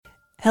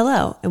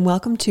Hello, and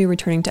welcome to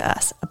Returning to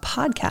Us, a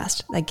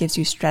podcast that gives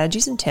you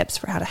strategies and tips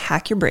for how to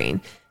hack your brain,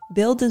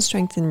 build and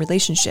strengthen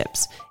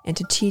relationships, and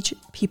to teach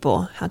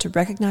people how to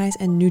recognize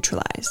and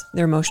neutralize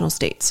their emotional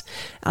states.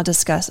 I'll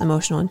discuss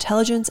emotional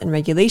intelligence and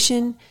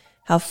regulation,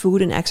 how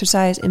food and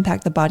exercise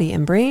impact the body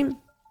and brain,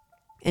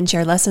 and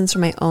share lessons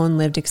from my own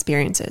lived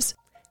experiences.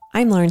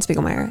 I'm Lauren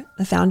Spiegelmeier,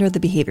 the founder of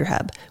the Behavior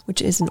Hub,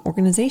 which is an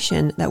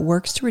organization that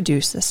works to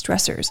reduce the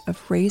stressors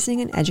of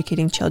raising and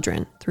educating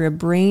children through a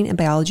brain and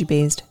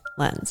biology-based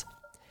lens.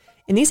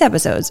 In these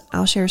episodes,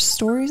 I'll share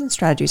stories and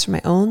strategies from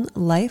my own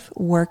life,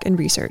 work, and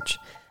research,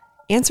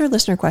 answer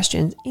listener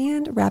questions,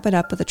 and wrap it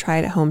up with a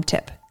try-it-at-home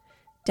tip.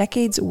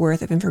 Decades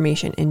worth of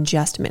information in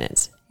just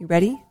minutes. You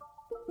ready?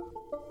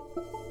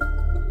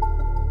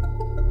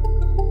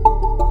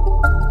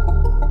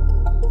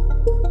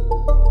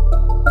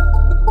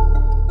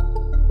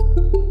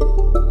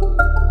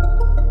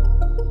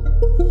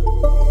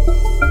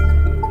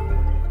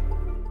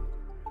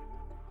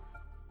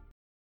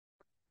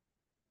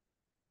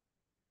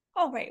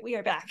 All right, we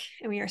are back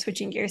and we are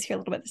switching gears here a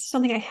little bit. This is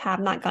something I have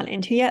not gone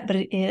into yet, but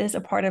it is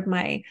a part of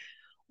my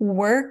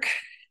work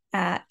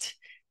at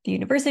the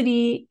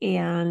university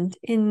and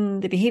in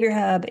the Behavior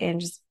Hub and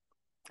just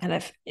kind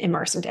of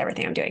immersed into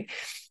everything I'm doing.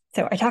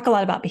 So I talk a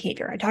lot about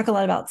behavior. I talk a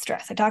lot about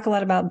stress. I talk a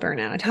lot about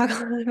burnout. I talk a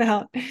lot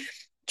about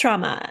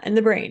trauma and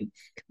the brain.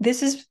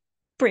 This is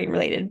brain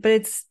related, but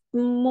it's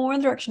more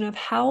in the direction of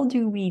how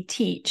do we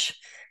teach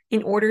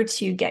in order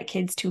to get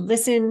kids to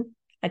listen,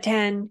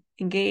 attend,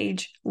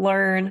 engage,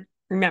 learn,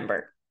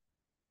 remember.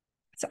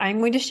 So I'm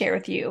going to share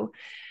with you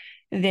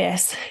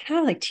this kind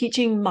of like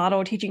teaching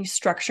model, teaching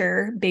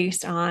structure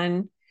based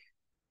on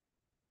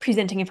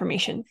presenting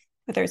information,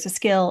 whether it's a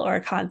skill or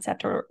a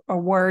concept or a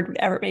word,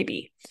 whatever it may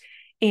be.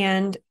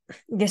 And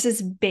this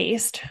is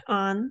based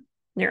on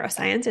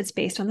neuroscience. It's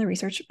based on the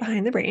research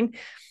behind the brain,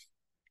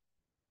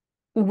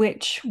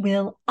 which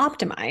will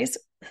optimize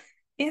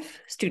if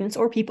students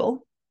or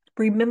people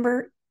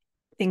remember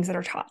things that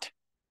are taught.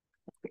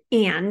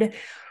 And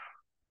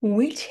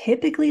we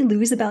typically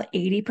lose about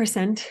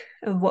 80%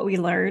 of what we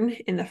learn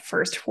in the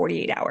first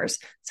 48 hours.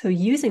 So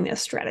using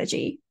this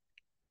strategy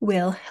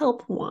will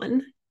help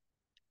one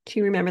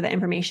to remember that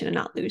information and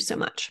not lose so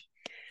much.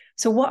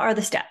 So what are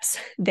the steps?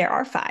 There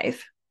are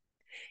 5.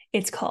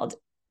 It's called,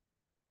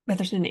 but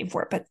there's no name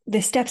for it, but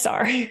the steps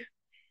are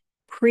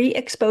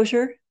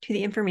pre-exposure to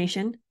the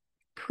information,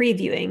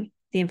 previewing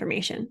the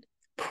information,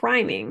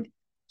 priming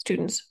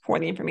students for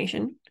the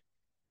information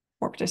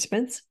or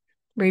participants,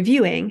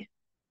 reviewing,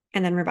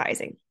 and then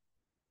revising.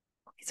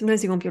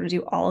 Sometimes you won't be able to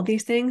do all of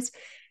these things,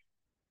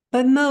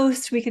 but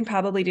most we can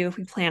probably do if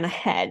we plan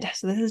ahead.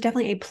 So this is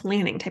definitely a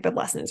planning type of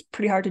lesson. It's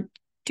pretty hard to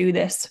do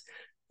this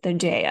the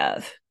day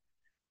of.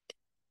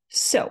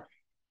 So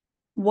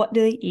what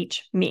do they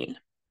each mean?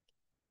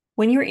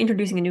 When you're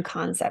introducing a new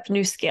concept,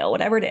 new skill,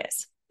 whatever it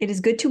is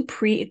good to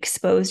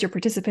pre-expose your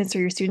participants or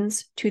your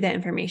students to that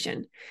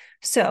information.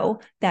 So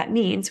that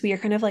means we are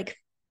kind of like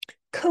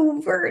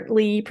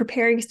covertly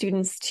preparing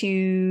students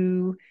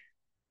to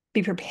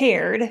be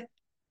prepared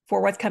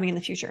for what's coming in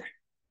the future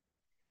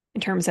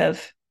in terms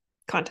of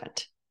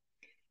content.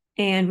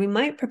 And we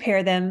might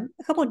prepare them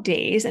a couple of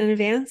days in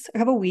advance, a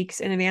couple of weeks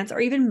in advance, or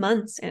even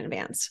months in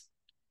advance.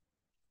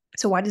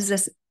 So why does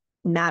this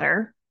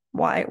matter?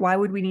 Why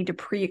would we need to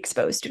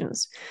pre-expose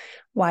students?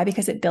 Why?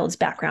 Because it builds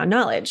background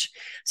knowledge.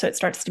 So it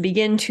starts to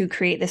begin to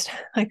create this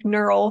like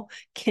neural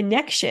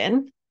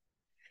connection.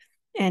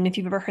 And if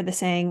you've ever heard the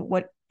saying,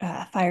 what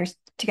fires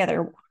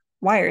together,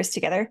 wires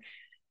together,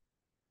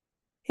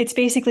 it's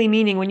basically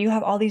meaning when you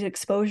have all these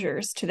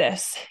exposures to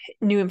this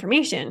new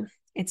information,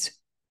 it's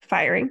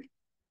firing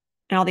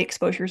and all the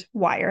exposures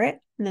wire it.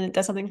 And then it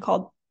does something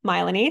called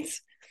myelinates.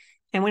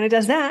 And when it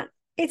does that,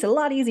 it's a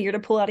lot easier to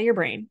pull out of your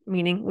brain,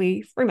 meaning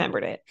we've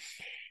remembered it.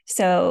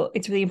 So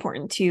it's really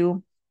important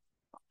to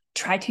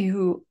try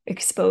to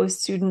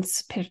expose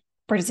students,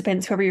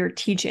 participants, whoever you're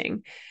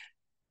teaching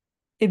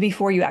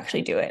before you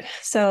actually do it.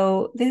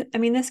 So,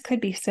 this could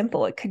be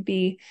simple. It could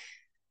be,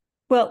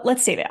 well,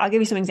 let's save it. I'll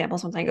give you some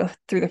examples once I go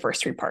through the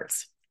first 3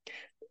 parts.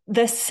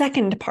 The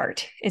second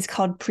part is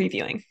called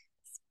previewing.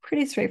 It's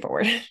pretty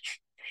straightforward,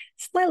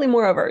 slightly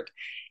more overt.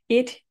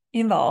 It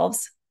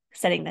involves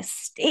setting the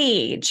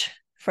stage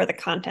for the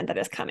content that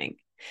is coming.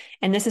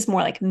 And this is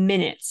more like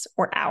minutes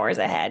or hours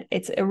ahead.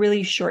 It's a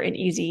really short and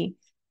easy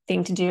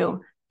thing to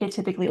do. It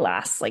typically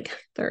lasts like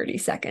 30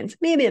 seconds,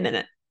 maybe a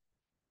minute.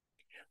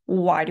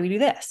 Why do we do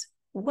this?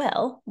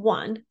 Well,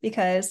 1,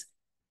 because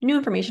new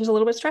information is a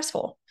little bit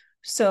stressful.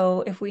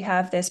 So if we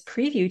have this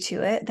preview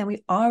to it, then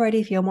we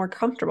already feel more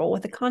comfortable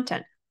with the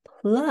content.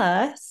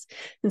 Plus,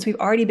 since we've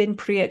already been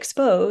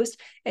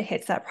pre-exposed, it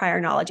hits that prior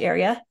knowledge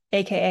area,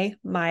 aka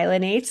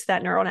myelinates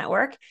that neural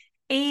network,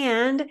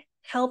 and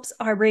helps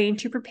our brain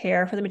to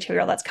prepare for the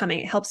material that's coming.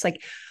 It helps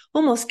like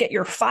almost get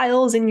your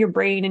files in your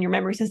brain and your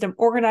memory system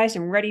organized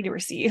and ready to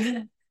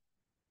receive.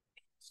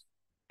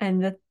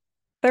 And the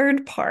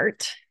third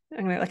part,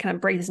 I'm going to kind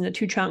of break this into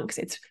 2 chunks.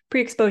 It's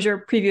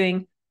pre-exposure,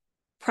 previewing,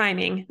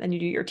 priming, then you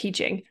do your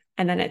teaching,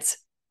 and then it's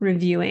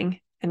reviewing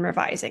and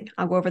revising.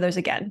 I'll go over those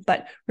again,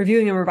 but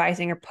reviewing and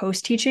revising are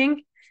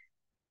post-teaching,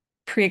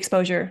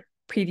 pre-exposure,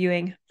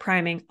 previewing,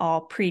 priming,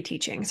 all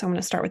pre-teaching. So I'm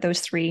going to start with those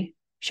three,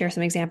 share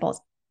some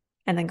examples,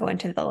 and then go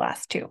into the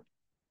last two.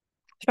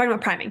 So talking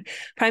about priming.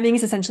 Priming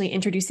is essentially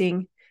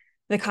introducing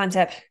the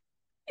concept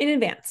in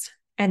advance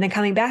and then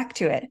coming back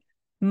to it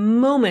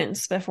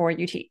moments before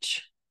you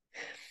teach.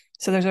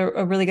 So there's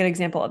a really good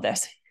example of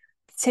this.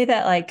 Say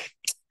that, like,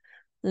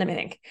 let me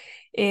think.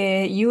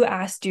 You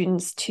ask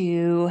students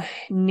to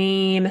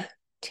name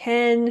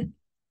 10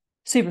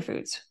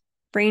 superfoods,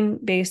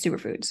 brain-based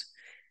superfoods,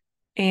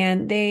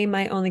 and they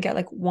might only get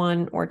like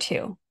one or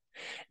two.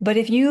 But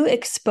if you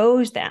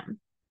expose them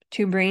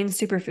to brain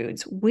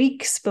superfoods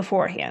weeks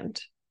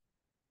beforehand,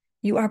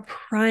 you are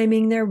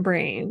priming their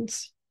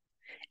brains.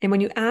 And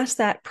when you ask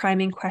that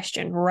priming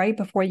question right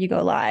before you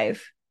go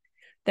live,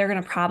 they're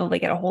going to probably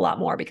get a whole lot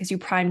more because you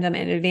primed them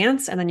in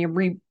advance, and then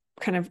you're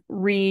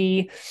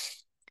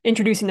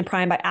reintroducing the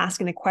prime by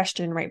asking the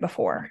question right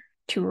before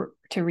to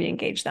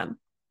re-engage them.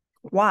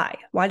 Why?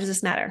 Why does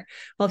this matter?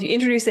 Well, if you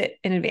introduce it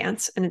in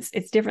advance, and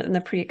it's different than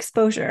the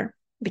pre-exposure,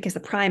 because the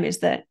prime is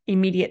the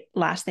immediate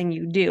last thing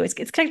you do. It's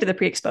connected to the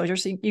pre-exposure.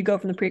 So you go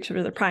from the pre-exposure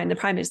to the prime. The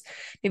prime is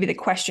maybe the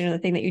question or the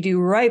thing that you do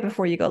right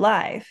before you go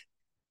live.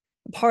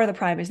 Part of the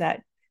prime is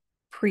that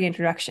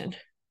pre-introduction,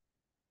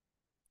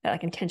 that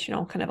like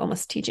intentional kind of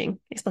almost teaching,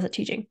 explicit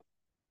teaching.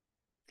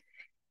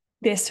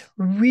 This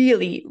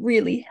really,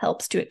 really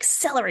helps to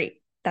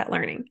accelerate that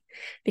learning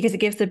because it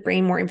gives the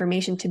brain more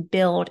information to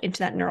build into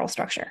that neural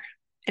structure,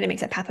 and it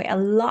makes that pathway a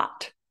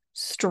lot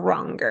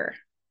stronger.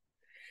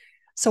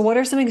 So what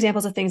are some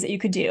examples of things that you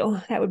could do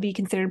that would be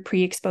considered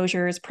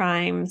pre-exposures,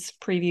 primes,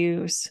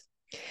 previews?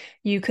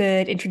 You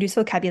could introduce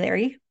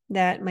vocabulary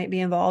that might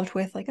be involved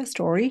with like a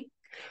story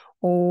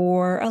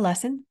or a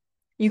lesson.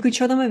 You could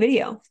show them a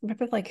video, some type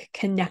of like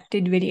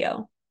connected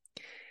video.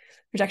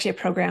 There's actually a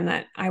program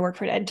that I work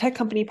for an ed tech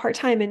company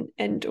part-time,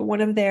 and one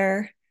of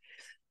their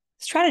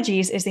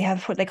strategies is they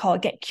have what they call a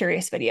get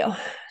curious video.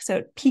 So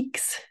it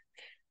piques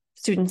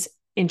students'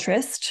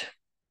 interest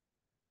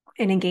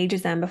and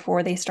engages them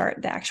before they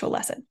start the actual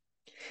lesson.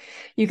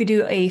 You could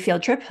do a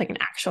field trip, like an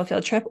actual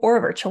field trip, or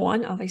a virtual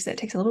one. Obviously, it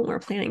takes a little bit more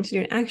planning to do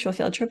an actual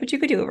field trip, but you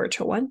could do a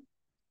virtual one.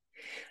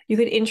 You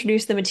could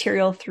introduce the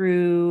material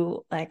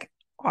through like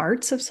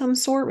arts of some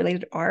sort,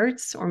 related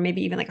arts, or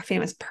maybe even like a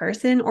famous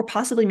person, or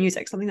possibly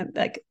music, something that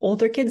like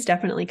older kids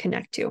definitely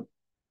connect to.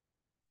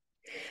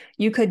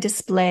 You could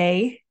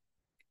display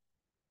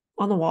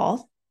on the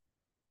wall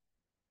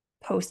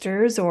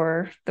posters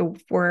or the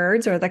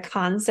words or the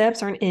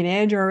concepts or an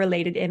image or a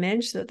related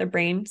image so that the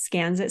brain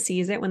scans it,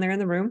 sees it when they're in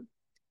the room.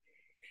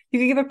 You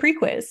could give a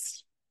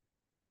pre-quiz.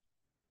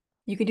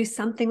 You could do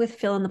something with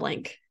fill in the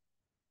blank.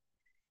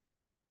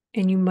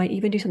 And you might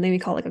even do something we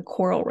call like a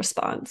choral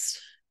response.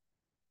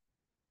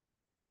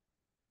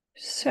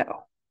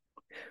 So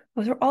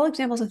those are all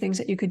examples of things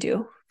that you could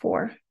do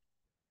for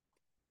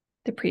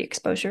the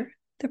pre-exposure,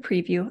 the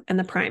preview, and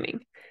the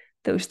priming.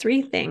 Those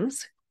three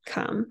things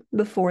come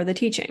before the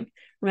teaching.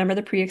 Remember,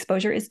 the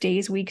pre-exposure is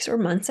days, weeks, or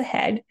months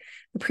ahead.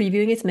 The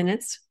previewing is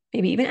minutes,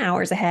 maybe even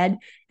hours ahead.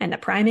 And the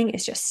priming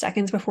is just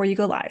seconds before you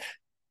go live.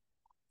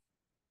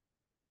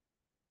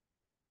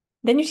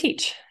 Then you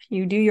teach.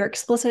 You do your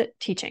explicit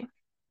teaching.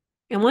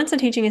 And once the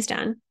teaching is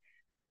done,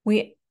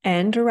 we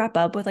end or wrap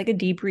up with like a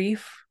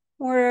debrief,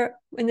 or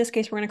in this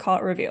case, we're going to call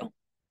it review.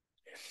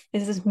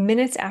 This is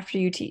minutes after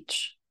you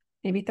teach,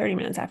 maybe 30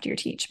 minutes after you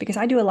teach, because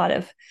I do a lot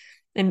of,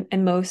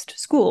 in most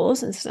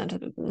schools, and it's not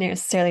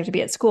necessarily have to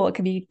be at school, it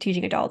could be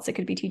teaching adults, it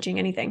could be teaching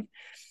anything.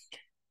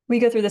 We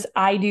go through this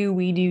I do,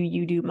 we do,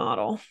 you do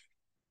model.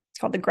 It's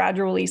called the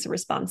gradual release of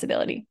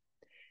responsibility.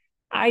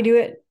 I do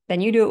it, then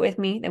you do it with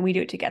me, then we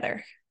do it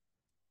together.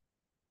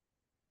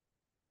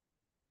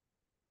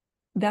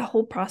 That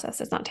whole process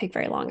does not take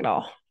very long at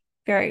all,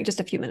 just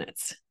a few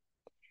minutes.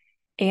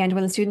 And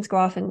when the students go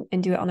off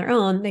and do it on their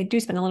own, they do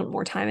spend a little bit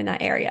more time in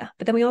that area.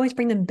 But then we always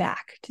bring them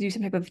back to do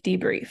some type of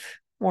debrief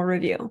or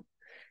review.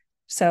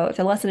 So if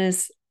the lesson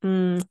is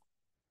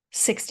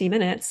 60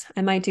 minutes,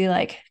 I might do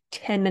like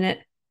 10-minute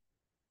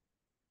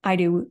I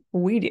do,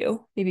 we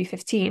do, maybe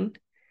 15.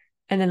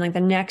 And then like the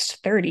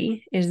next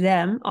 30 is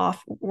them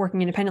off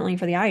working independently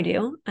for the I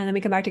do. And then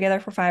we come back together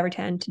for 5 or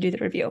 10 to do the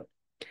review.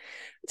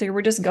 So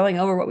we're just going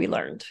over what we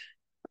learned,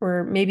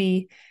 or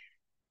maybe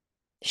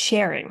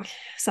sharing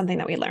something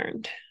that we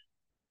learned.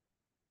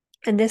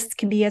 And this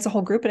can be as a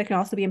whole group, but it can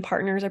also be in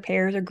partners or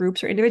pairs or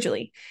groups or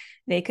individually.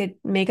 They could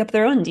make up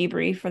their own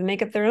debrief or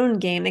make up their own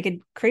game. They could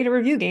create a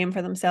review game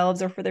for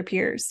themselves or for their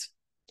peers.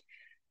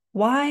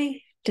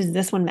 Why does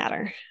this one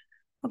matter?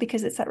 Well,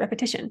 because it's that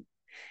repetition.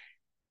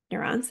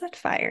 Neurons that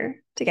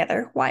fire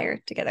together,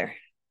 wire together.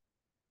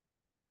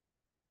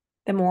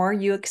 The more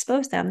you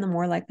expose them, the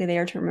more likely they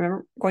are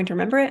going to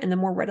remember it, and the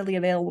more readily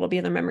available it will be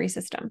in their memory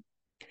system.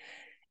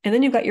 And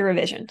then you've got your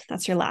revision.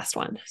 That's your last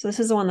one. So this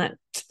is the one that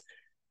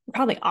we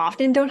probably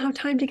often don't have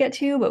time to get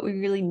to, but we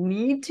really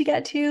need to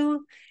get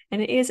to.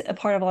 And it is a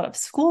part of a lot of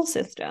school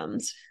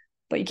systems,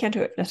 but you can't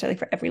do it necessarily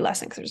for every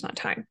lesson because there's not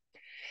time.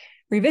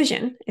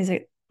 Revision is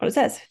what it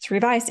says. It's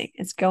revising.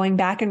 It's going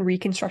back and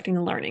reconstructing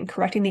the learning,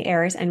 correcting the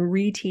errors, and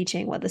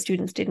reteaching what the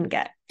students didn't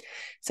get.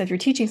 So if you're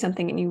teaching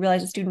something and you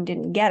realize a student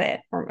didn't get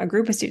it, or a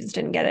group of students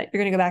didn't get it,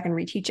 you're going to go back and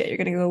reteach it. You're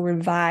going to go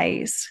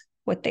revise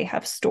what they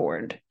have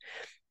stored.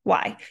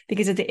 Why?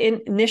 Because if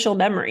the initial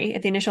memory,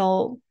 if the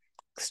initial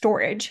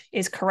storage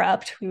is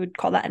corrupt, we would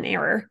call that an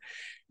error,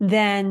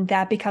 then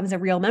that becomes a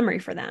real memory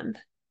for them.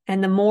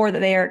 And the more that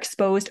they are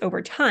exposed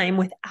over time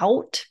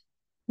without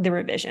the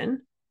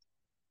revision,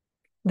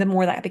 the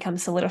more that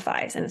becomes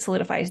solidifies, and it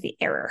solidifies the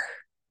error,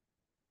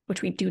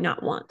 which we do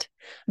not want.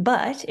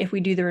 But if we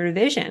do the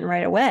revision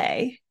right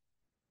away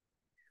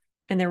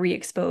and they're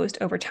re-exposed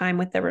over time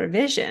with the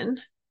revision,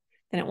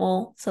 then it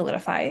will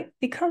solidify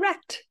the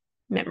correct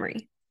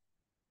memory.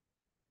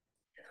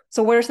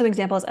 So what are some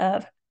examples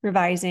of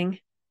revising,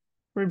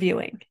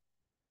 reviewing?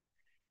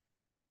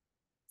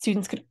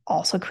 Students could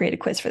also create a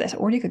quiz for this,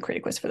 or you could create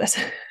a quiz for this.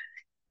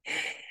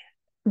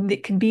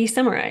 It could be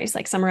summarized,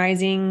 like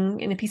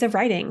summarizing in a piece of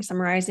writing,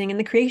 summarizing in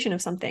the creation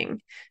of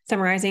something,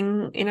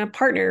 summarizing in a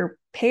partner,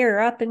 pair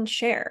up and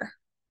share.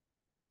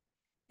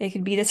 It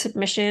could be the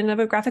submission of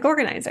a graphic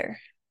organizer.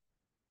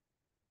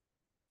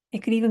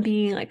 It could even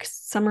be like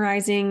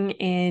summarizing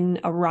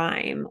in a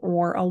rhyme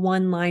or a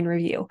one-line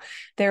review.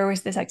 There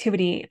was this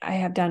activity I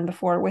have done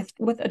before with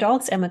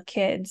adults and with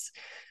kids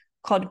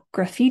called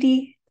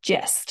Graffiti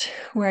Gist,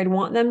 where I'd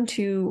want them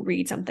to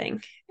read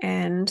something,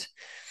 and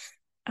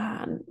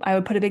I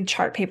would put a big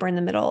chart paper in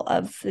the middle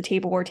of the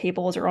table or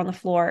tables or on the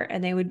floor,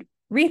 and they would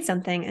read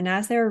something. And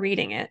as they were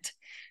reading it,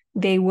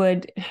 it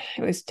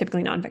was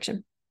typically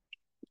nonfiction,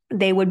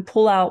 they would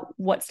pull out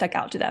what stuck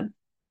out to them.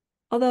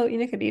 Although,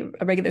 it could be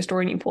a regular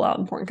story and you pull out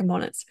important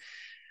components.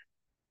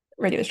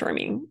 Regular story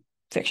meaning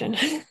fiction.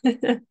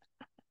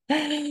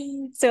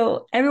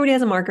 So everybody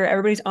has a marker.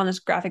 Everybody's on this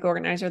graphic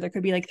organizer. There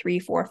could be like 3,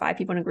 4, 5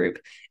 people in a group,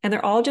 and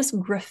they're all just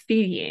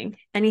graffitiing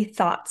any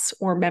thoughts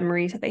or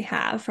memories that they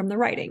have from the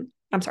writing.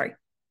 I'm sorry,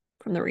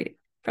 from the reading.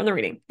 From the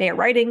reading. They are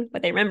writing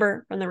what they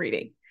remember from the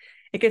reading.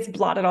 It gets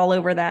blotted all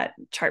over that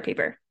chart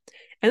paper.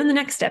 And then the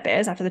next step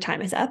is, after the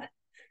time is up,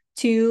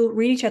 to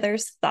read each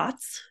other's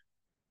thoughts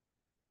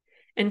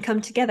and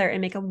come together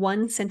and make a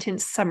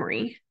 1-sentence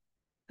summary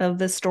of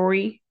the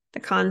story, the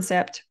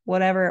concept,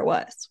 whatever it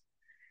was.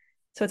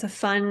 So it's a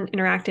fun,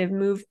 interactive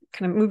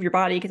kind of move your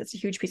body, because it's a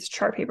huge piece of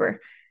chart paper,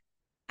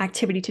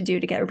 activity to do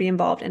to get everybody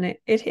involved. And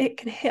it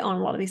can hit on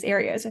a lot of these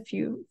areas if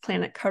you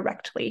plan it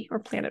correctly or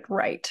plan it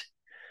right.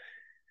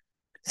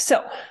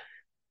 So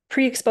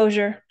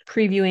pre-exposure,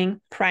 previewing,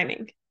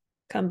 priming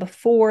come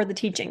before the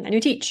teaching. Then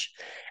you teach.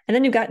 And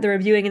then you've got the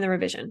reviewing and the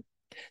revision.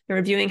 The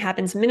reviewing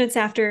happens minutes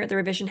after, the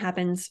revision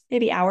happens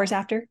maybe hours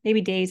after,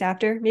 maybe days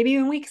after, maybe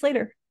even weeks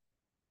later.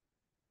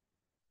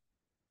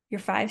 Your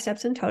 5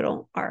 steps in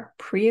total are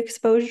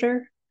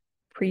pre-exposure,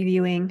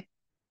 previewing,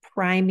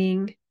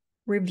 priming,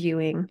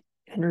 reviewing,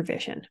 and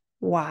revision.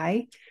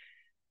 Why?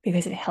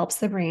 Because it helps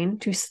the brain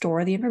to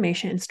store the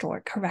information and store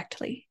it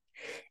correctly.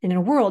 And in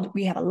a world,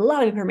 we have a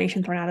lot of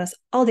information thrown at us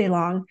all day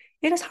long.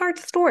 It is hard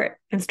to store it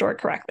and store it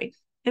correctly.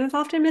 And it's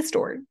often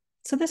misstored.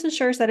 So this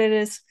ensures that it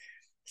is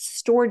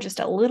stored just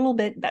a little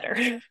bit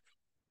better.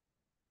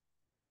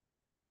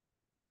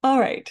 All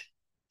right.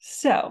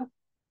 So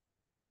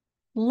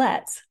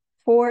let's,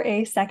 for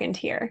a second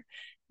here,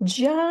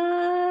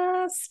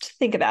 just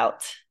think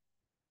about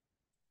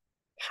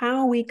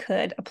how we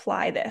could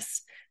apply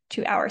this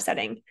to our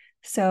setting.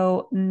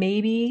 So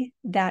maybe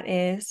that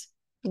is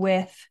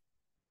with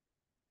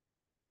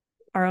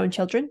our own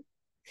children.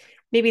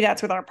 Maybe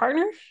that's with our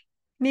partner.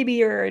 Maybe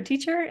you're a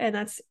teacher and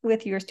that's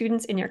with your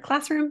students in your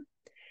classroom.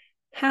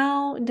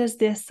 How does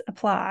this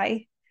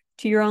apply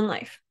to your own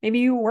life? Maybe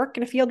you work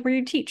in a field where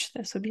you teach.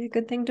 This would be a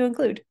good thing to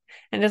include.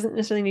 And it doesn't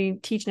necessarily mean you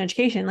teach in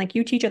education, like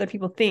you teach other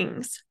people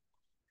things,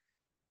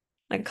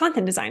 like a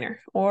content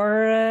designer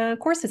or a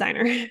course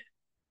designer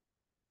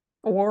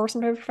or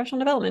some type of professional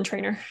development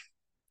trainer.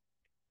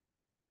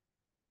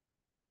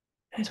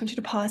 I just want you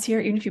to pause here,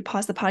 even if you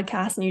pause the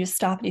podcast and you just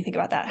stop and you think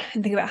about that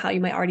and think about how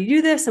you might already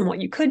do this and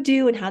what you could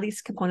do and how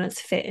these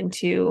components fit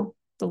into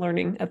the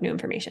learning of new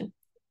information.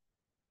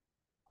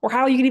 Or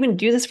how you can even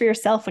do this for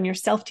yourself when you're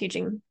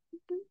self-teaching.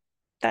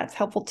 That's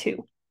helpful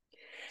too.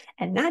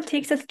 And that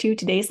takes us to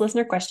today's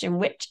listener question,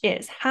 which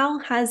is, how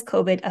has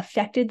COVID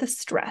affected the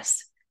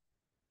stress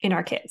in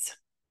our kids?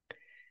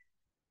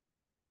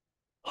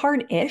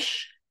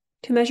 Hard-ish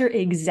to measure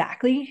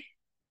exactly.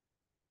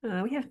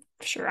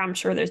 I'm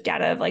sure there's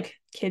data of like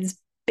kids'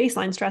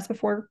 baseline stress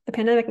before the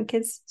pandemic and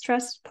kids'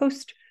 stress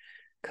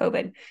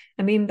post-COVID.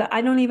 I mean, but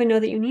I don't even know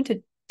that you need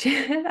to,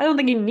 I don't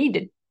think you need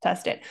to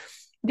test it.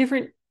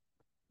 Different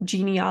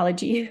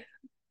genealogy,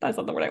 that's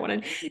not the word I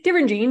wanted,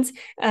 different genes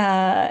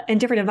and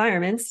different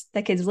environments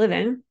that kids live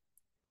in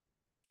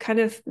kind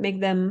of make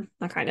them,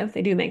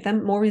 they do make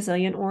them more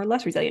resilient or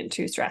less resilient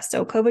to stress.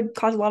 So COVID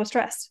caused a lot of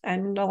stress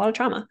and a lot of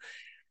trauma.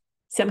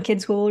 Some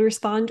kids will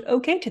respond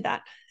okay to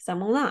that. Some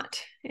will not.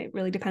 It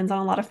really depends on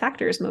a lot of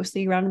factors,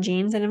 mostly around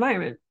genes and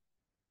environment.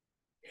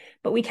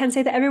 But we can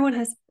say that everyone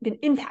has been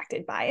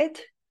impacted by it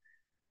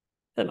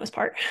for the most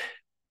part.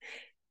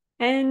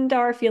 and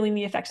are feeling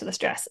the effects of the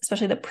stress,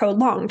 especially the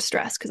prolonged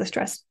stress, because the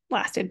stress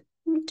lasted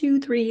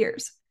 2-3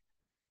 years.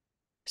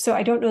 So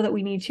I don't know that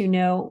we need to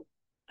know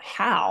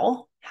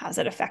how has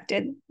it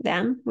affected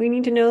them. We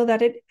need to know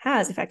that it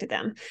has affected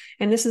them.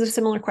 And this is a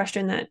similar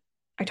question that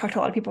I talk to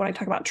a lot of people when I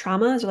talk about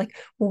trauma. They're like,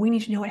 well, we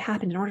need to know what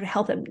happened in order to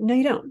help them. No,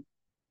 you don't.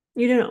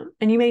 You don't.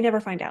 And you may never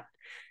find out.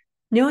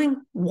 Knowing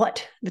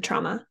what the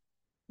trauma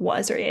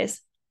was or is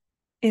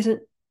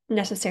isn't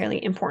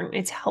necessarily important.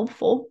 It's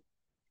helpful.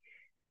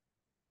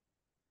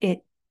 It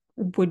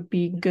would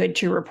be good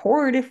to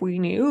report if we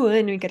knew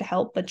and we could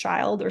help a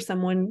child or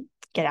someone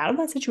get out of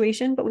that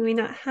situation, but we may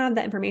not have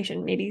that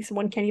information. Maybe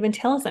someone can't even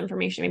tell us that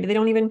information. Maybe they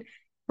don't even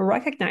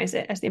recognize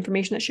it as the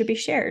information that should be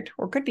shared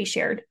or could be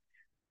shared.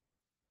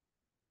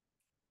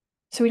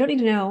 So we don't need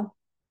to know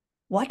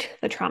what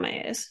the trauma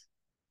is.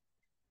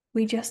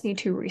 We just need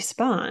to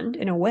respond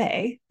in a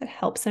way that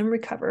helps them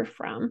recover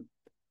from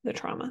the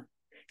trauma.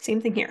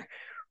 Same thing here.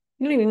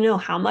 We don't even know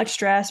how much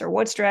stress or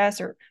what stress,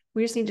 or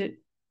we just need to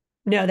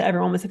know that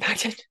everyone was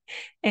impacted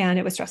and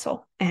it was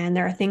stressful. And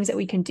there are things that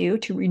we can do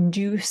to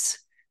reduce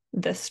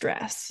the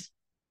stress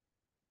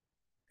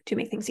to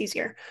make things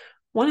easier.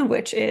 One of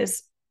which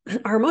is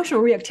our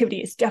emotional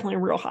reactivity is definitely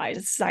real high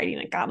in society,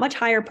 and it got much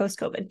higher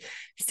post-COVID.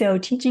 So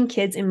teaching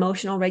kids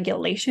emotional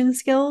regulation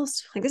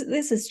skills, like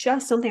this is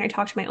just something I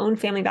talked to my own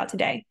family about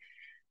today.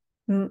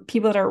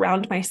 People that are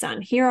around my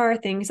son, here are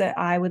things that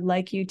I would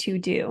like you to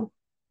do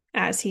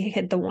as he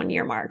hit the 1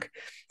 year mark.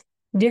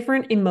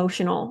 Different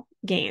emotional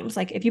games.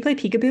 Like if you play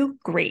peekaboo,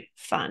 great,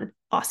 fun,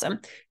 awesome.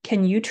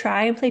 Can you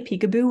try and play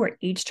peekaboo where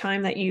each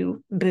time that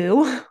you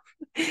boo,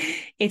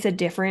 it's a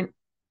different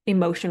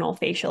emotional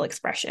facial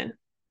expression?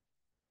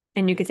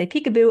 And you could say,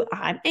 peekaboo,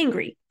 I'm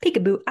angry.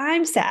 Peekaboo,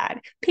 I'm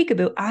sad.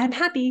 Peekaboo, I'm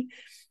happy.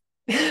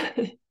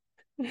 Things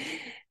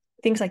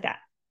like that.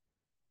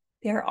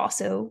 There are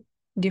also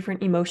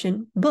different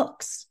emotion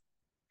books.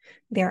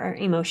 There are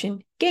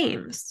emotion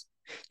games.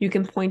 You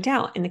can point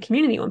out in the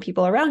community when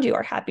people around you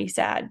are happy,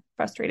 sad,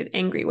 frustrated,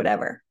 angry,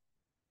 whatever.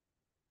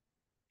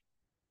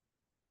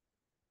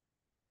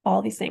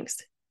 All these things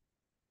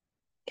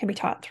can be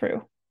taught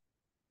through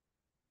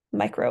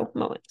micro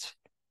moments.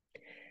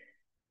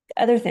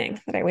 The other thing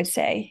that I would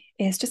say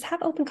is just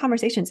have open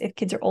conversations if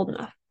kids are old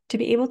enough to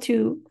be able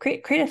to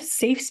create a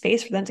safe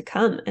space for them to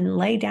come and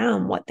lay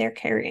down what they're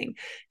carrying.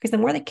 Because the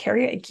more they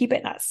carry it and keep it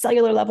at that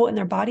cellular level in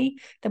their body,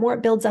 the more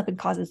it builds up and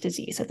causes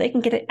disease. So if they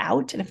can get it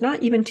out, and if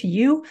not even to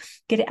you,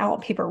 get it out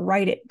on paper,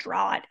 write it,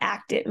 draw it,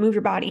 act it, move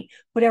your body,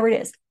 whatever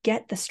it is,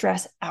 get the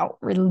stress out,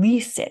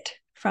 release it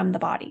from the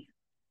body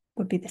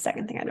would be the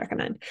second thing I'd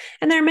recommend.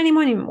 And there are many,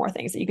 many more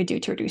things that you could do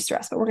to reduce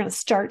stress, but we're going to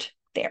start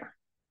there.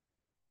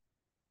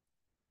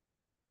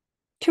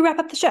 To wrap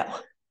up the show,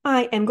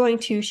 I am going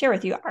to share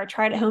with you our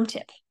try it at home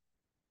tip,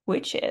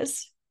 which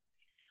is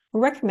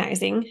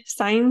recognizing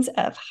signs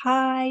of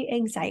high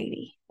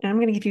anxiety. And I'm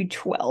going to give you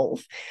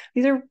 12.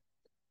 These are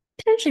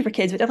potentially for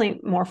kids, but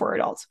definitely more for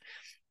adults.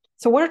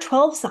 So, what are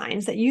 12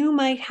 signs that you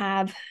might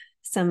have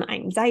some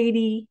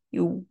anxiety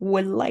you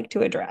would like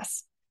to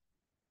address?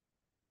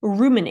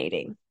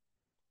 Ruminating,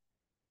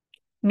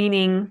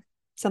 meaning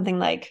something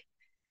like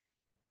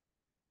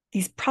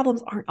these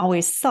problems aren't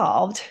always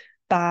solved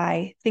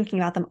by thinking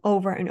about them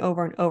over and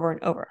over and over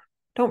and over.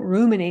 Don't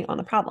ruminate on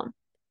the problem.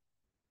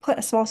 Put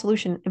a small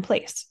solution in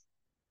place.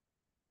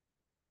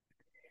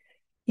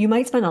 You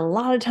might spend a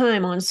lot of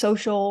time on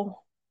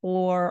social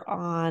or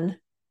on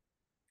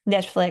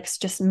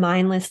Netflix, just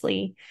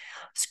mindlessly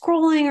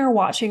scrolling or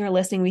watching or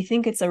listening. We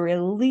think it's a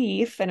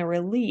relief and a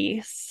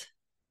release,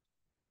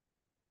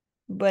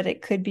 but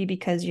it could be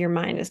because your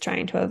mind is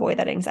trying to avoid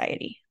that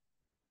anxiety,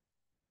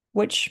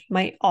 which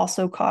might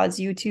also cause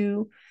you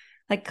to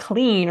like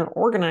clean or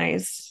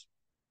organize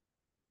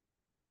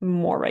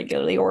more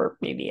regularly or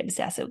maybe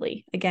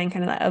obsessively. Again,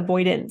 kind of that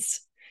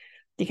avoidance,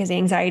 because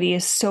anxiety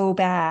is so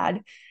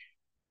bad.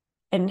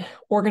 And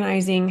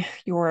organizing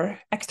your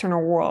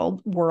external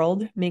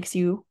world makes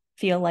you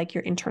feel like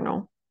your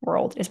internal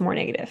world is more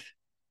negative.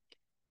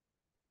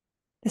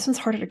 This one's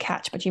harder to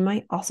catch, but you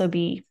might also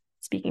be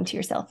speaking to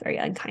yourself very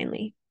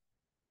unkindly.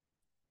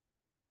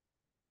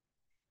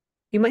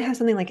 You might have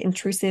something like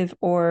intrusive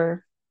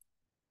or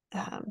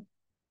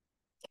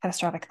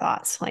catastrophic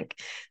thoughts, like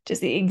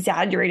just the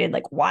exaggerated,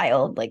 like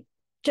wild, like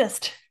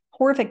just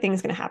horrific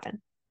things going to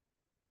happen.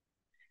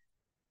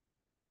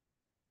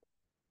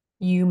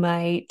 You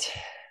might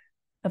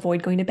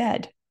avoid going to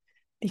bed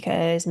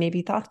because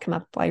maybe thoughts come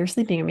up while you're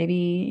sleeping, or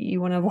maybe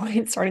you want to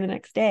avoid starting the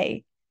next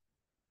day.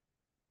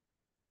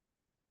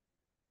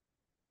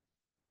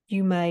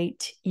 You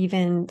might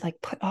even like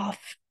put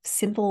off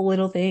simple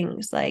little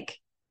things like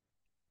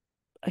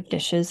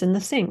dishes in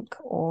the sink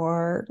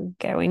or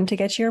going to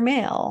get your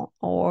mail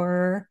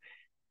or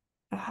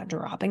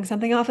dropping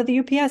something off at the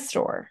UPS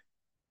store,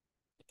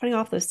 putting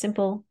off those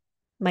simple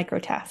micro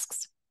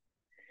tasks.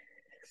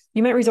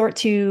 You might resort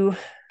to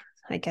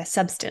like a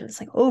substance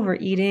like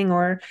overeating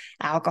or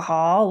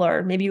alcohol,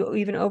 or maybe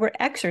even over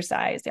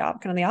exercise, kind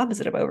of the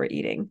opposite of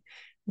overeating,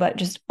 but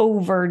just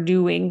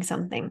overdoing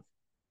something.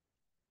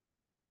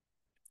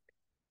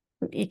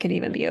 it could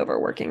even be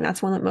overworking.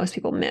 That's one that most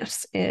people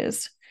miss,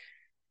 is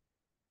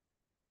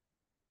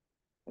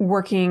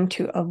working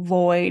to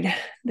avoid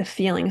the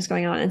feelings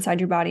going on inside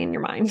your body and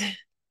your mind.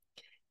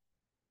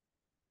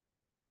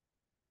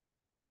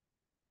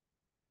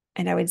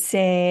 And I would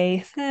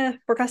say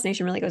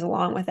procrastination really goes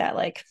along with that,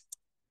 like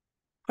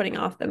putting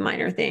off the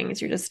minor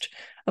things. You're just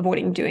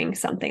avoiding doing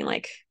something,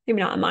 like maybe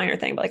not a minor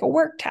thing, but like a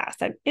work task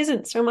that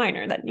isn't so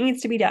minor that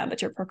needs to be done,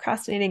 but you're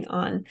procrastinating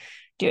on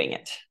doing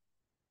it.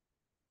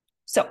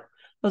 So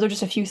those are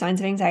just a few signs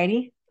of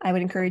anxiety. I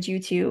would encourage you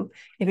to,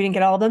 if you didn't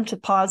get all of them, to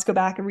pause, go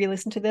back and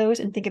re-listen to those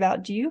and think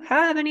about, do you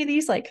have any of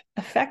these like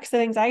effects of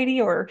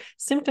anxiety or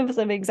symptoms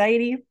of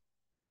anxiety?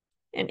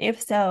 And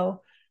if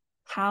so,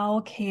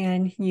 how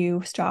can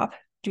you stop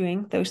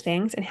doing those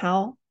things? And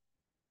how,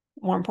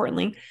 more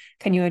importantly,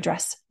 can you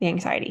address the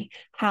anxiety?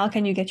 How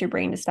can you get your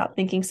brain to stop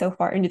thinking so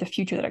far into the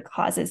future that it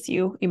causes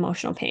you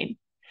emotional pain?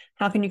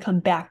 How can you come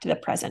back to the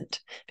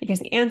present? Because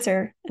the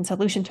answer and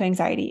solution to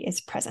anxiety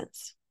is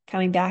presence,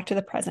 coming back to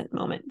the present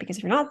moment. Because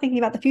if you're not thinking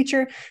about the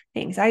future,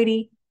 the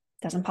anxiety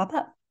doesn't pop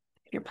up.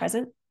 If you're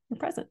present, you're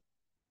present.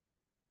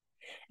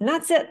 And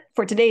that's it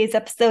for today's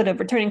episode of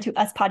Returning to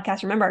Us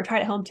podcast. Remember our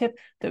try-at-home tip,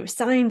 those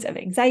signs of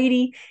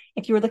anxiety.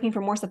 If you are looking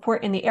for more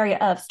support in the area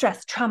of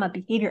stress, trauma,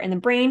 behavior, and the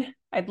brain,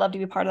 I'd love to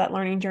be part of that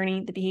learning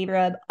journey. The Behavior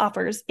Hub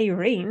offers a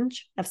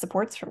range of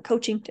supports, from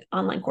coaching to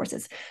online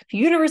courses to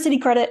university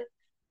credit,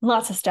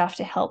 lots of stuff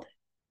to help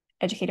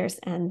educators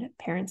and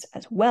parents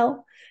as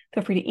well.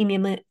 Feel free to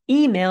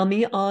email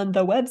me on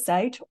the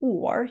website,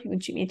 or you can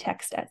shoot me a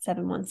text at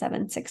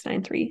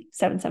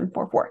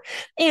 717-693-7744.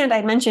 And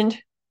I mentioned,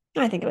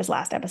 I think it was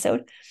last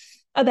episode,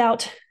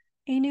 about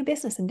a new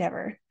business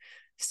endeavor.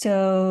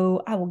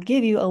 So I will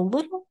give you a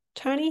little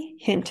tiny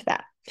hint to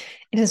that.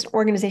 It is an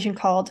organization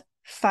called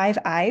 5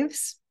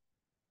 Ives.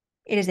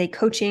 It is a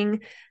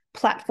coaching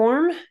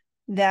platform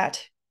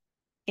that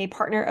a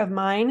partner of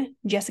mine,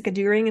 Jessica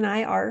During, and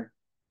I are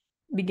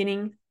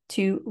beginning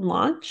to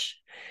launch.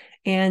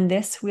 And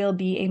this will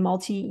be a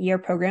multi-year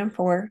program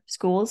for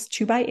schools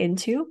to buy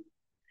into,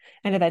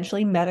 and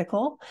eventually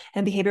medical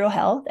and behavioral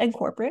health and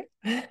corporate,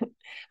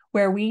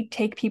 where we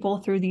take people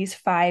through these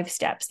 5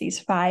 steps, these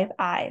 5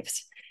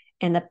 Ives.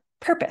 And the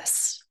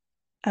purpose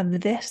of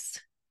this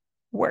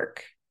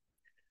work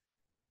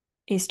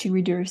is to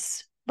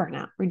reduce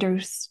burnout,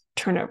 reduce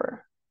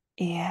turnover,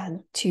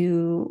 and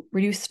to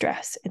reduce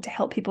stress, and to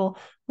help people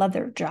love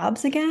their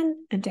jobs again,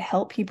 and to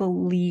help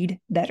people lead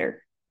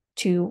better,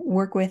 to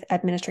work with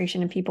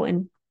administration and people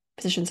in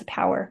positions of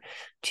power,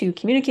 to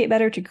communicate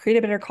better, to create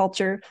a better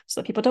culture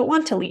so that people don't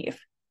want to leave.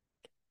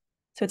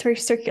 So it's very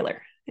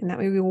circular. And that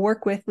way we will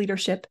work with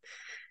leadership,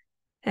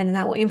 and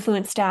that will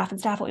influence staff, and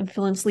staff will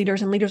influence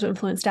leaders, and leaders will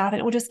influence staff, and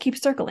it will just keep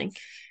circling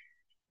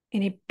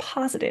in a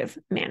positive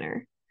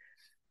manner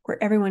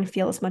where everyone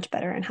feels much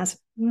better and has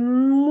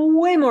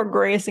way more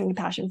grace and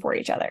compassion for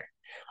each other,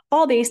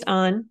 all based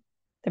on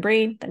the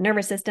brain, the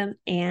nervous system,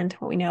 and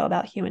what we know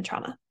about human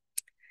trauma.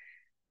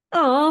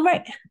 All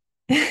right.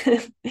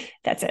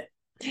 That's it.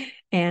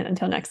 And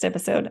until next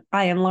episode,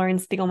 I am Lauren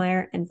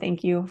Spiegelmeier, and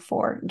thank you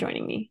for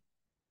joining me.